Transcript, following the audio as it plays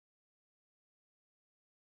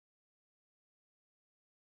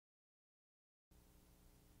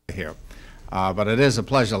here. But it is a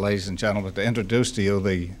pleasure, ladies and gentlemen, to introduce to you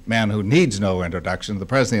the man who needs no introduction, the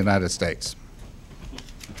President of the United States.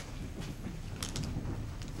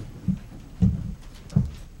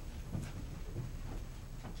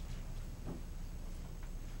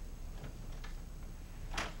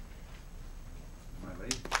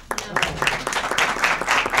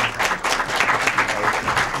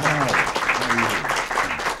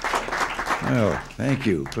 Well, thank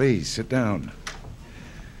you. Please sit down.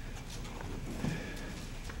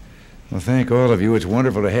 Well, thank all of you. It's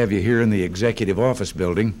wonderful to have you here in the Executive Office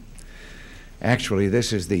Building. Actually,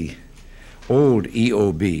 this is the old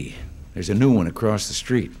EOB. There's a new one across the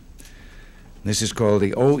street. This is called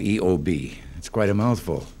the OEOB. It's quite a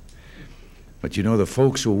mouthful. But you know, the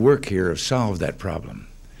folks who work here have solved that problem.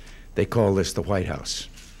 They call this the White House.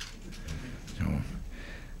 So,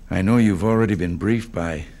 I know you've already been briefed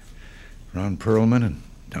by Ron Perlman and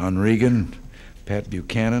Don Reagan, Pat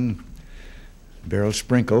Buchanan, Beryl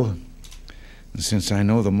Sprinkle. And since I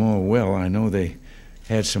know them all well, I know they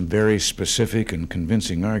had some very specific and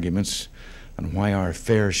convincing arguments on why our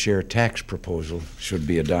fair share tax proposal should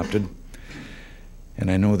be adopted. And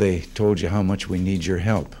I know they told you how much we need your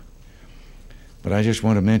help. But I just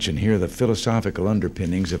want to mention here the philosophical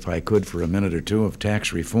underpinnings, if I could, for a minute or two, of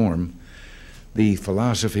tax reform, the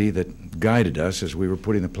philosophy that guided us as we were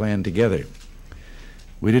putting the plan together.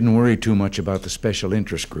 We didn't worry too much about the special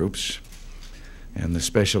interest groups and the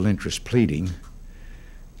special interest pleading.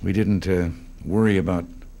 We didn't worry about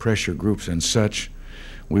pressure groups and such.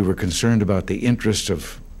 We were concerned about the interests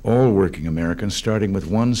of all working Americans, starting with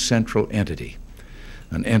one central entity,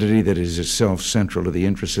 an entity that is itself central to the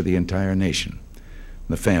interests of the entire nation,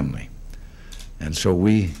 the family. And so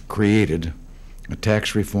we created a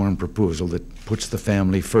tax reform proposal that puts the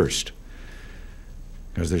family first,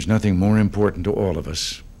 because there's nothing more important to all of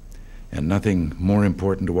us and nothing more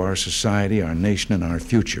important to our society, our nation, and our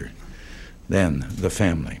future than the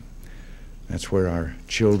family. That's where our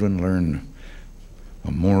children learn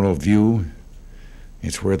a moral view.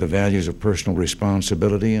 It's where the values of personal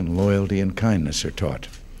responsibility and loyalty and kindness are taught.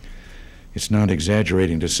 It's not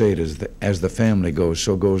exaggerating to say it as the family goes,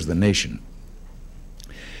 so goes the nation.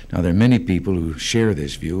 Now, there are many people who share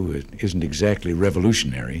this view. It isn't exactly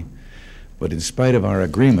revolutionary, but in spite of our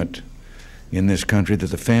agreement in this country that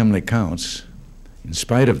the family counts, in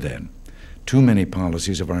spite of that, too many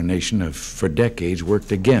policies of our nation have for decades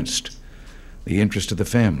worked against the interest of the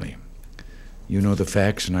family. You know the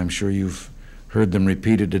facts, and I'm sure you've heard them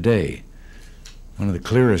repeated today. One of the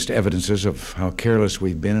clearest evidences of how careless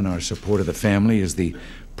we've been in our support of the family is the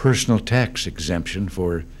personal tax exemption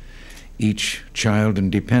for each child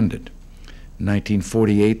and dependent. In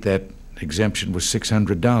 1948, that exemption was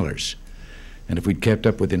 $600. And if we'd kept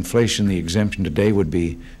up with inflation, the exemption today would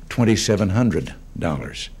be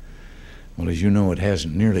 $2,700. Well, as you know, it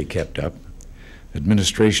hasn't nearly kept up.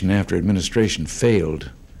 Administration after administration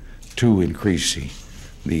failed to increase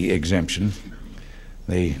the exemption.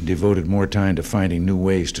 They devoted more time to finding new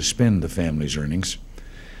ways to spend the family's earnings.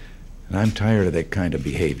 And I'm tired of that kind of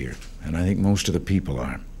behavior, and I think most of the people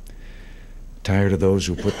are. Tired of those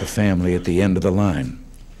who put the family at the end of the line.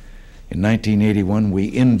 In 1981, we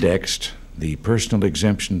indexed the personal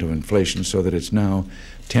exemption to inflation so that it's now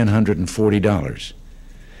 $1,040.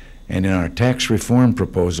 And in our tax reform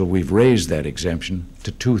proposal, we've raised that exemption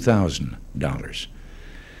to $2,000.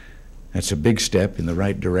 That's a big step in the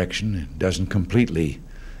right direction. It doesn't completely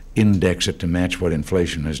index it to match what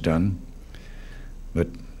inflation has done. But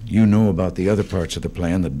you know about the other parts of the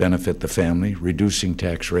plan that benefit the family, reducing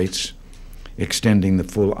tax rates, extending the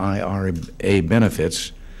full IRA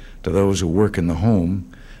benefits to those who work in the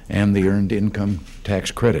home, and the earned income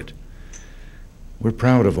tax credit. We're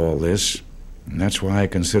proud of all this, and that's why I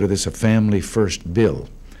consider this a family-first bill,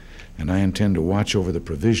 and I intend to watch over the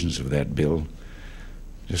provisions of that bill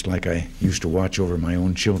just like I used to watch over my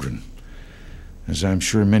own children. As I'm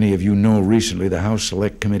sure many of you know, recently the House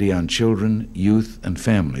Select Committee on Children, Youth, and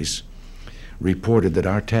Families reported that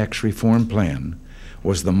our tax reform plan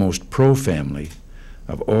was the most pro-family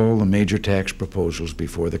of all the major tax proposals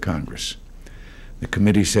before the Congress. The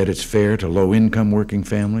committee said it's fair to low-income working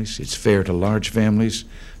families, it's fair to large families,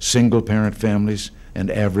 single-parent families, and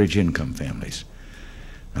average-income families.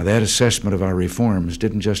 Now, that assessment of our reforms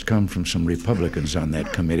didn't just come from some Republicans on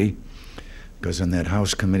that committee, because in that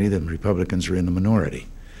House committee, the Republicans are in the minority.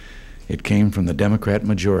 It came from the Democrat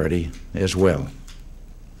majority as well.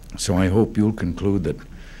 So I hope you'll conclude that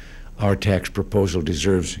our tax proposal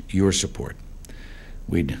deserves your support.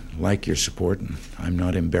 We'd like your support, and I'm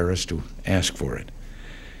not embarrassed to ask for it.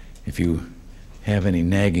 If you have any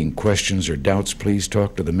nagging questions or doubts, please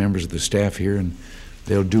talk to the members of the staff here, and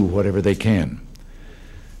they'll do whatever they can.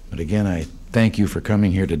 But again, I thank you for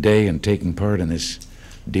coming here today and taking part in this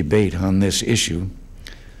debate on this issue.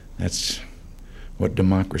 That's what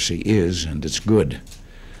democracy is, and it's good.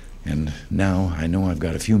 And now I know I've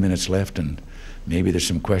got a few minutes left, and maybe there's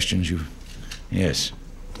some questions you... Yes.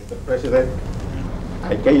 Mr. President,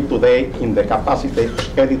 I came today in the capacity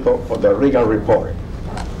of editor of the Reagan report.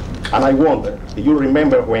 And I wonder, do you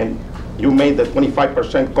remember when you made the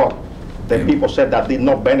 25% cut, the people said that did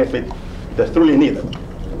not benefit the truly needed?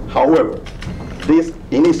 However, this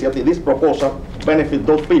initiative, this proposal, benefit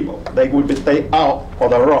those people. They will be taken out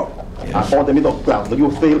of the road and for the middle class. Do you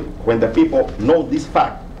feel when the people know this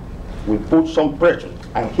fact, will put some pressure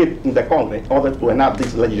and hit in the Congress in order to enact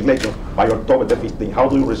this legislation by October the 15th? How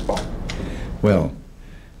do you respond? Well,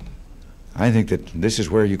 I think that this is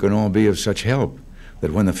where you can all be of such help,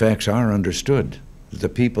 that when the facts are understood, the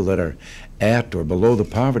people that are at or below the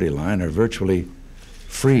poverty line are virtually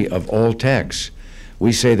free of all tax.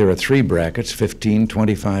 We say there are 3 brackets, 15,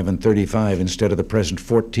 25, and 35, instead of the present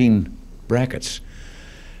 14 brackets.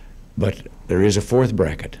 But there is a 4th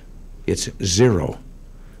bracket. It's 0.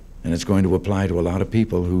 And it's going to apply to a lot of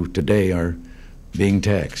people who today are being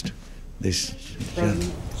taxed. This.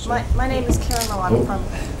 My name is Karen Lowe. I'm from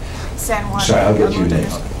San Juan. Sorry, I'll get you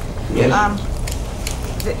next. Yes.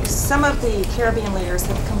 Some of the Caribbean leaders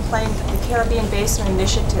have complained that the Caribbean Basin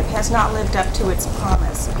Initiative has not lived up to its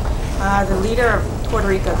promise. The leader of Puerto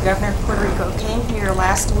Rico, Governor of Puerto Rico, came here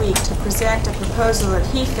last week to present a proposal that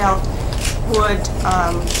he felt would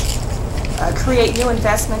create new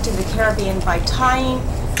investment in the Caribbean by tying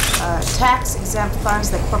tax-exempt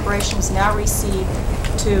funds that corporations now receive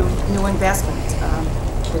to new investment,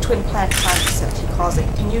 the twin plant concept, he calls it.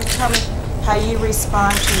 Can you tell me how you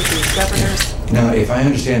respond to the governor's... Now, if I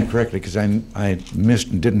understand correctly, because I missed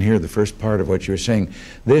and didn't hear the first part of what you were saying,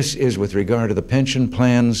 this is with regard to the pension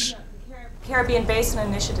plans... Caribbean Basin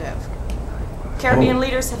Initiative. Caribbean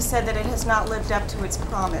leaders have said that it has not lived up to its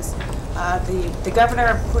promise. The governor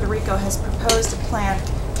of Puerto Rico has proposed a plan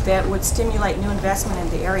that would stimulate new investment in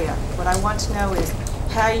the area. What I want to know is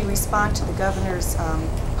how you respond to the governor's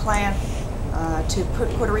plan to put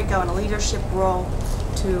Puerto Rico in a leadership role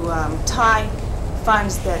to tie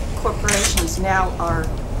funds that corporations now are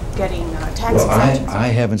getting tax exemptions. I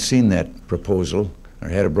haven't seen that proposal or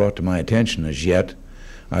had it brought to my attention as yet.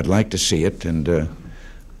 I'd like to see it, and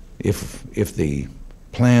if the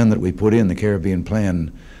plan that we put in, the Caribbean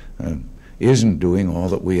plan, isn't doing all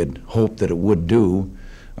that we had hoped that it would do,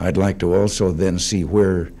 I'd like to also then see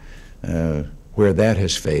where that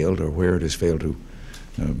has failed, or where it has failed to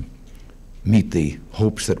meet the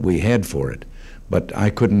hopes that we had for it. But I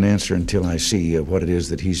couldn't answer until I see what it is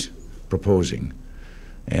that he's proposing.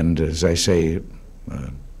 And as I say,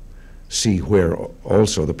 see where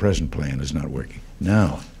also the present plan is not working.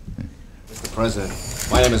 Now. Mr. President,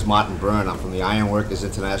 my name is Martin Byrne. I'm from the Iron Workers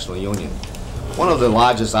International Union. One of the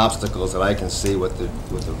largest obstacles that I can see with the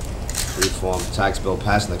reform tax bill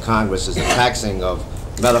passed in the Congress is the taxing of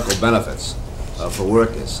medical benefits for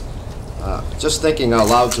workers. Just thinking out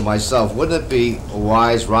loud to myself, wouldn't it be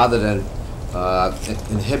wise, rather than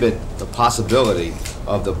inhibit the possibility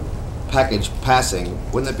of the package passing,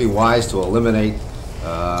 wouldn't it be wise to eliminate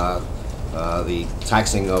the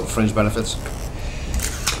taxing of fringe benefits?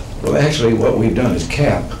 Well, actually, what we've done is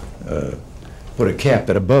put a cap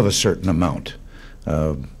that above a certain amount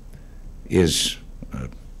is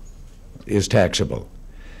taxable.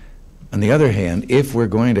 On the other hand, if we're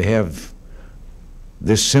going to have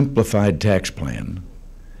this simplified tax plan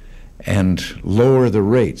and lower the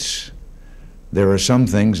rates, there are some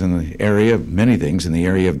things in the area, many things in the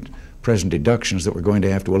area of present deductions that we're going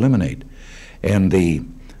to have to eliminate. And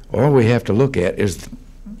all we have to look at is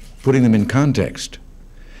putting them in context.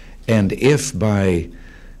 And if by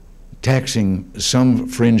taxing some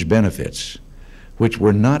fringe benefits, which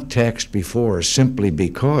were not taxed before simply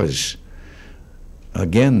because,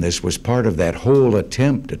 again, this was part of that whole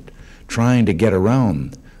attempt at trying to get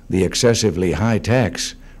around the excessively high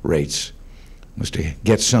tax rates, was to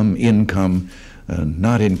get some income,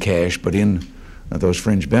 not in cash, but in those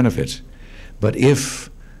fringe benefits. But if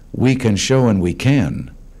we can show, and we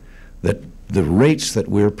can, that the rates that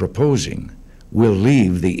we're proposing will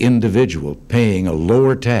leave the individual paying a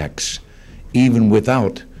lower tax even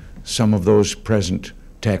without some of those present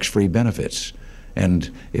tax-free benefits. And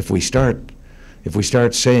if we start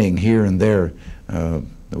saying here and there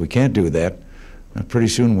that we can't do that, pretty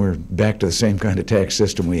soon we're back to the same kind of tax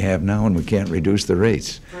system we have now, and we can't reduce the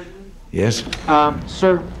rates. Yes?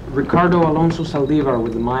 Sir, Ricardo Alonso Saldivar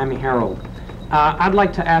with the Miami Herald. I'd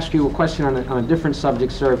like to ask you a question on a different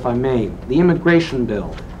subject, sir, if I may. The immigration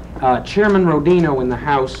bill. Chairman Rodino in the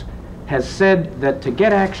House has said that to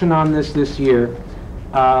get action on this year,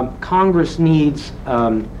 Congress needs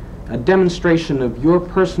a demonstration of your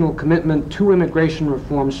personal commitment to immigration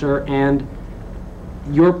reform, sir, and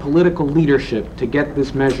your political leadership to get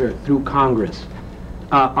this measure through Congress.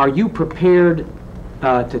 Are you prepared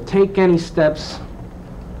to take any steps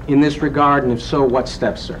in this regard, and if so, what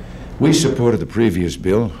steps, sir? We supported the previous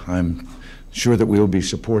bill. I'm sure that we'll be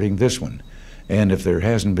supporting this one. And if there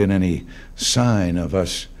hasn't been any sign of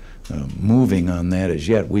us moving on that as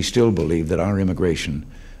yet, we still believe that our immigration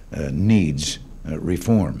needs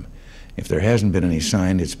reform. If there hasn't been any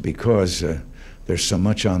sign, it's because there's so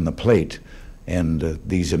much on the plate, and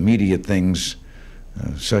these immediate things,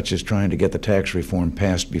 such as trying to get the tax reform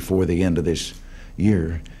passed before the end of this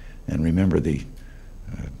year. And remember,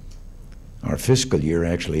 our fiscal year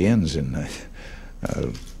actually ends in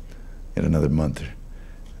another month,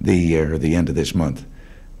 or the end of this month.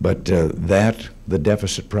 But the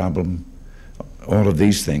deficit problem, all of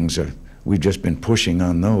these things, we've just been pushing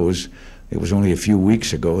on those. It was only a few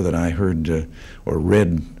weeks ago that I heard or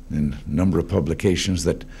read in a number of publications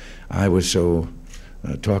that I was so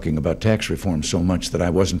talking about tax reform so much that I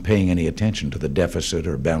wasn't paying any attention to the deficit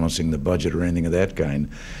or balancing the budget or anything of that kind.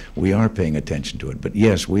 We are paying attention to it. But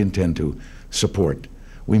yes, we intend to support.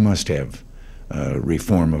 We must have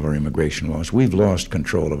reform of our immigration laws. We've lost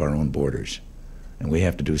control of our own borders, and we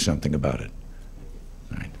have to do something about it.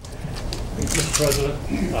 All right. Mr.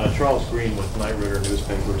 President, Charles Green with Night Rider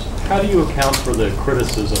Newspapers. How do you account for the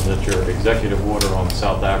criticism that your executive order on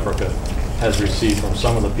South Africa has received from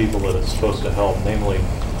some of the people that it's supposed to help, namely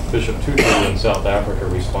Bishop Tutu in South Africa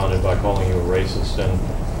responded by calling you a racist,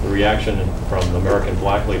 and the reaction from the American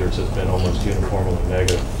black leaders has been almost uniformly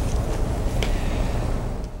negative?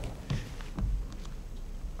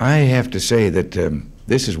 I have to say that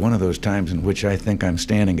this is one of those times in which I think I'm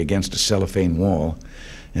standing against a cellophane wall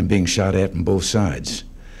and being shot at from both sides.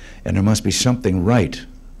 And there must be something right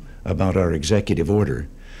about our executive order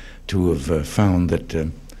to have found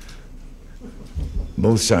that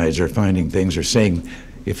both sides are finding things or saying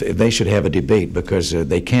if they should have a debate, because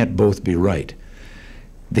they can't both be right.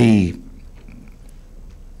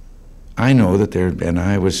 I know that there, and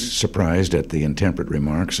I was surprised at the intemperate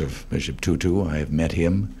remarks of Bishop Tutu. I have met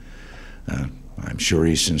him. I'm sure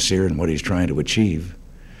he's sincere in what he's trying to achieve.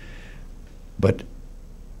 But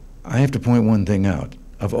I have to point one thing out.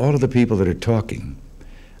 Of all of the people that are talking,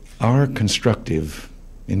 our constructive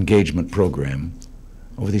engagement program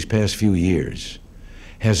over these past few years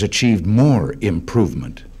has achieved more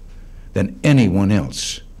improvement than anyone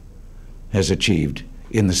else has achieved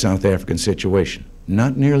in the South African situation.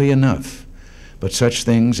 Not nearly enough, but such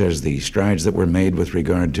things as the strides that were made with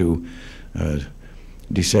regard to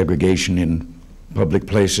desegregation in public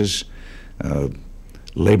places,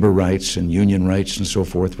 labor rights and union rights and so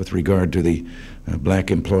forth with regard to the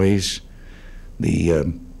black employees,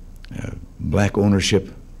 the black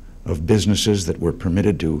ownership of businesses that were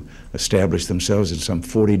permitted to establish themselves in some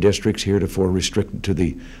 40 districts, heretofore restricted to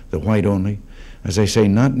the white only. As I say,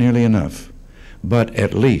 not nearly enough, but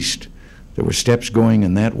at least there were steps going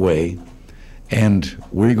in that way, and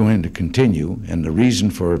we're going to continue. And the reason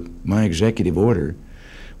for my executive order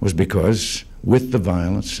was because with the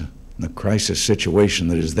violence and the crisis situation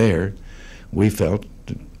that is there, we felt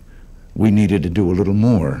that we needed to do a little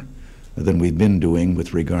more than we've been doing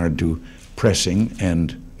with regard to pressing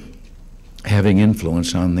and having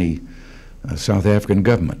influence on the South African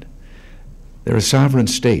government. They're a sovereign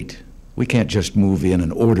state. We can't just move in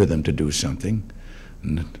and order them to do something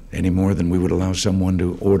any more than we would allow someone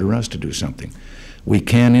to order us to do something. We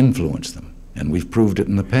can influence them, and we've proved it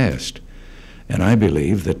in the past. And I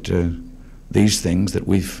believe that these things that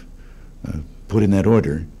we've put in that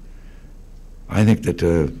order, I think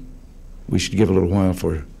that we should give a little while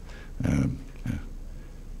for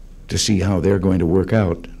to see how they're going to work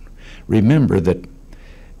out. Remember that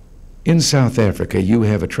in South Africa you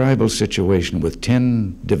have a tribal situation with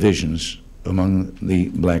 10 divisions among the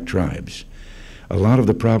black tribes. A lot of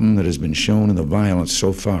the problem that has been shown in the violence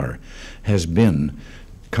so far has been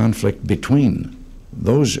conflict between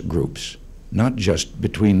those groups, not just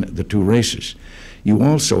between the two races. You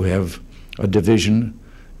also have a division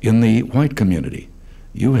in the white community.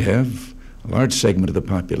 You have a large segment of the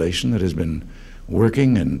population that has been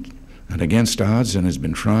working and against odds and has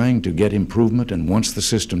been trying to get improvement, and once the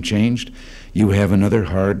system changed, you have another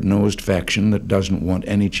hard-nosed faction that doesn't want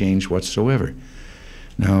any change whatsoever.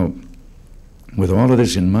 Now, with all of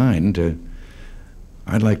this in mind,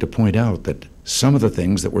 I'd like to point out that some of the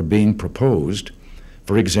things that were being proposed,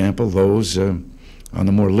 for example, those on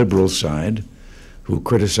the more liberal side, who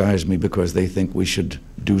criticize me because they think we should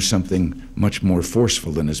do something much more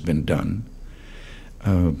forceful than has been done.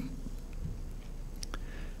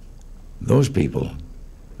 Those people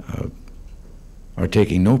are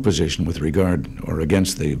taking no position with regard or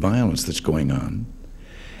against the violence that's going on,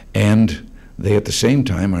 and they at the same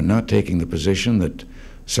time are not taking the position that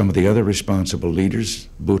some of the other responsible leaders,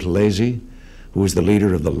 Buthelezi, who is the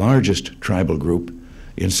leader of the largest tribal group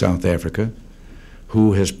in South Africa,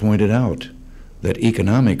 who has pointed out that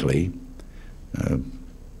economically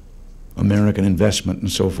American investment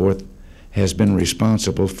and so forth has been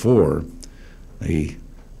responsible for the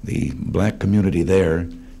black community there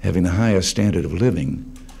having the highest standard of living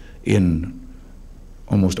in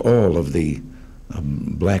almost all of the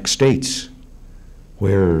black states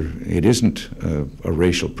where it isn't a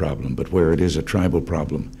racial problem, but where it is a tribal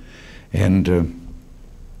problem. And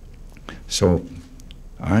so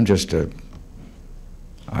I'm just,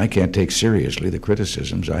 I can't take seriously the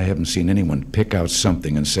criticisms. I haven't seen anyone pick out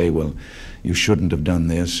something and say, well, you shouldn't have done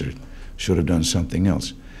this or should have done something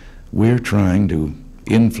else. We're trying to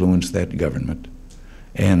influence that government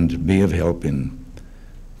and be of help in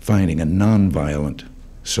finding a nonviolent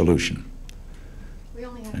solution. We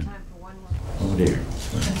only have time for one more. Oh dear.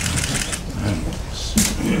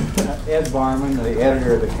 Ed Barman, the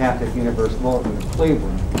editor of the Catholic Universe Bulletin of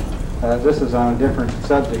Cleveland. This is on a different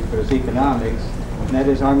subject, but it's economics, and that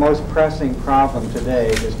is our most pressing problem today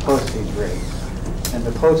is postage rates. And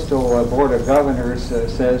the Postal Board of Governors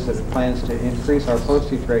says that it plans to increase our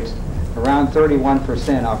postage rates around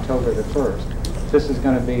 31% October the 1st. This is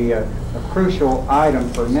going to be a crucial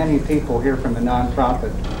item for many people here from the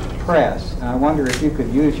nonprofit press. And I wonder if you could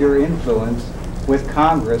use your influence with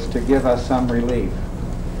Congress to give us some relief.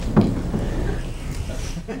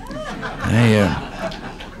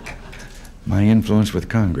 My influence with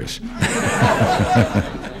Congress.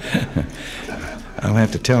 I'll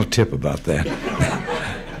have to tell Tip about that.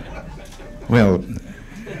 Well,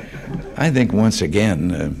 I think once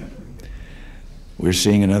again, we're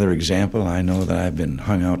seeing another example. I know that I've been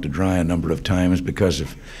hung out to dry a number of times because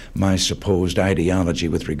of my supposed ideology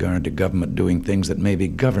with regard to government doing things that maybe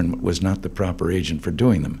government was not the proper agent for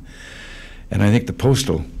doing them. And I think the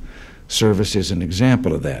Postal Service is an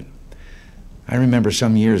example of that. I remember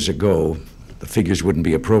some years ago, the figures wouldn't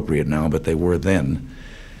be appropriate now, but they were then,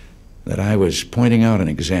 that I was pointing out an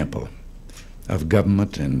example of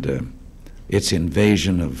government and its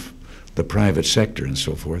invasion of the private sector and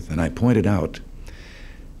so forth. And I pointed out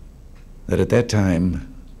that at that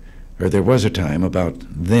time, or there was a time about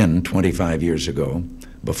then, 25 years ago,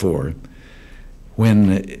 before,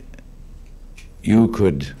 when you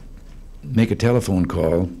could make a telephone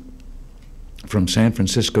call from San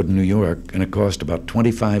Francisco to New York, and it cost about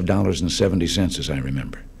 $25.70, as I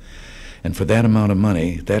remember. And for that amount of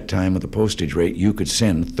money, at that time with the postage rate, you could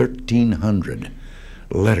send 1,300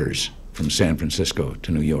 letters from San Francisco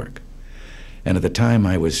to New York. And at the time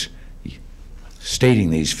I was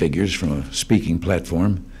stating these figures from a speaking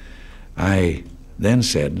platform, I then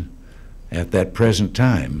said, at that present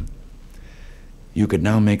time, you could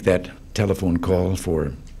now make that telephone call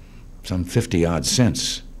for some 50-odd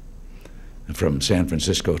cents from San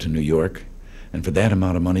Francisco to New York, and for that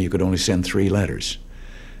amount of money you could only send 3 letters.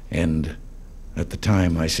 And at the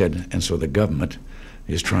time I said, and so the government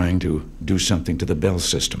is trying to do something to the Bell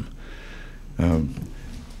system. I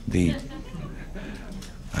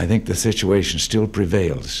think the situation still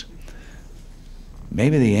prevails.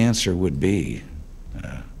 Maybe the answer would be,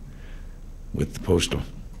 with the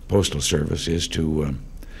Postal Service, is to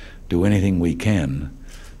do anything we can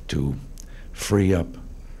to free up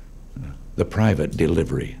the private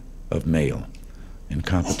delivery of mail in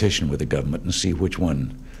competition with the government and see which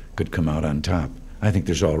one could come out on top. I think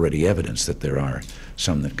there's already evidence that there are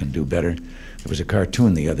some that can do better. There was a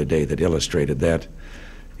cartoon the other day that illustrated that.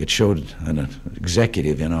 It showed an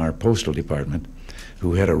executive in our postal department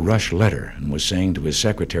who had a rush letter and was saying to his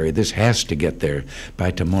secretary, "This has to get there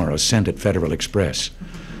by tomorrow. Send it Federal Express."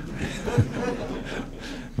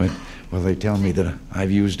 But, well, they tell me that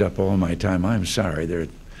I've used up all my time. I'm sorry. There are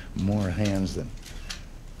more hands than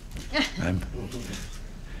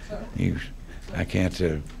I can't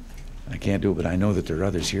do it, but I know that there are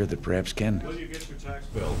others here that perhaps can. Will you get your tax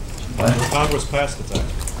bill? Will Congress pass the tax?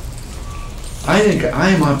 I think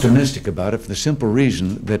I'm optimistic about it for the simple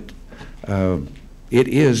reason that the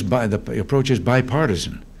approach is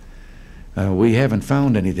bipartisan. We haven't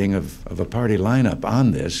found anything of a party lineup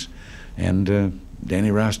on this, and Danny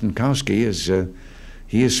Rostenkowski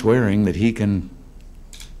is swearing that he can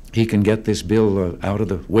get this bill out of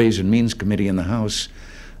the Ways and Means Committee in the House,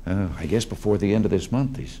 I guess before the end of this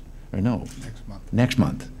month. Next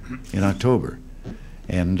month, in October.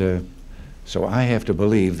 And so I have to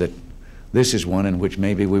believe that this is one in which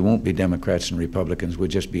maybe we won't be Democrats and Republicans, we'll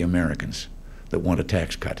just be Americans that want a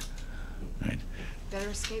tax cut. Right. Better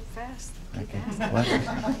escape fast. Okay. What?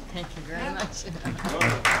 Thank you very much.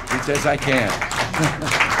 He says I can.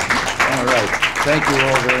 All right. Thank you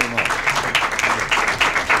all very much.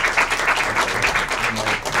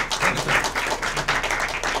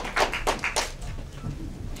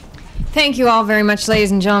 Thank you all very much,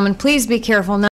 ladies and gentlemen. Please be careful.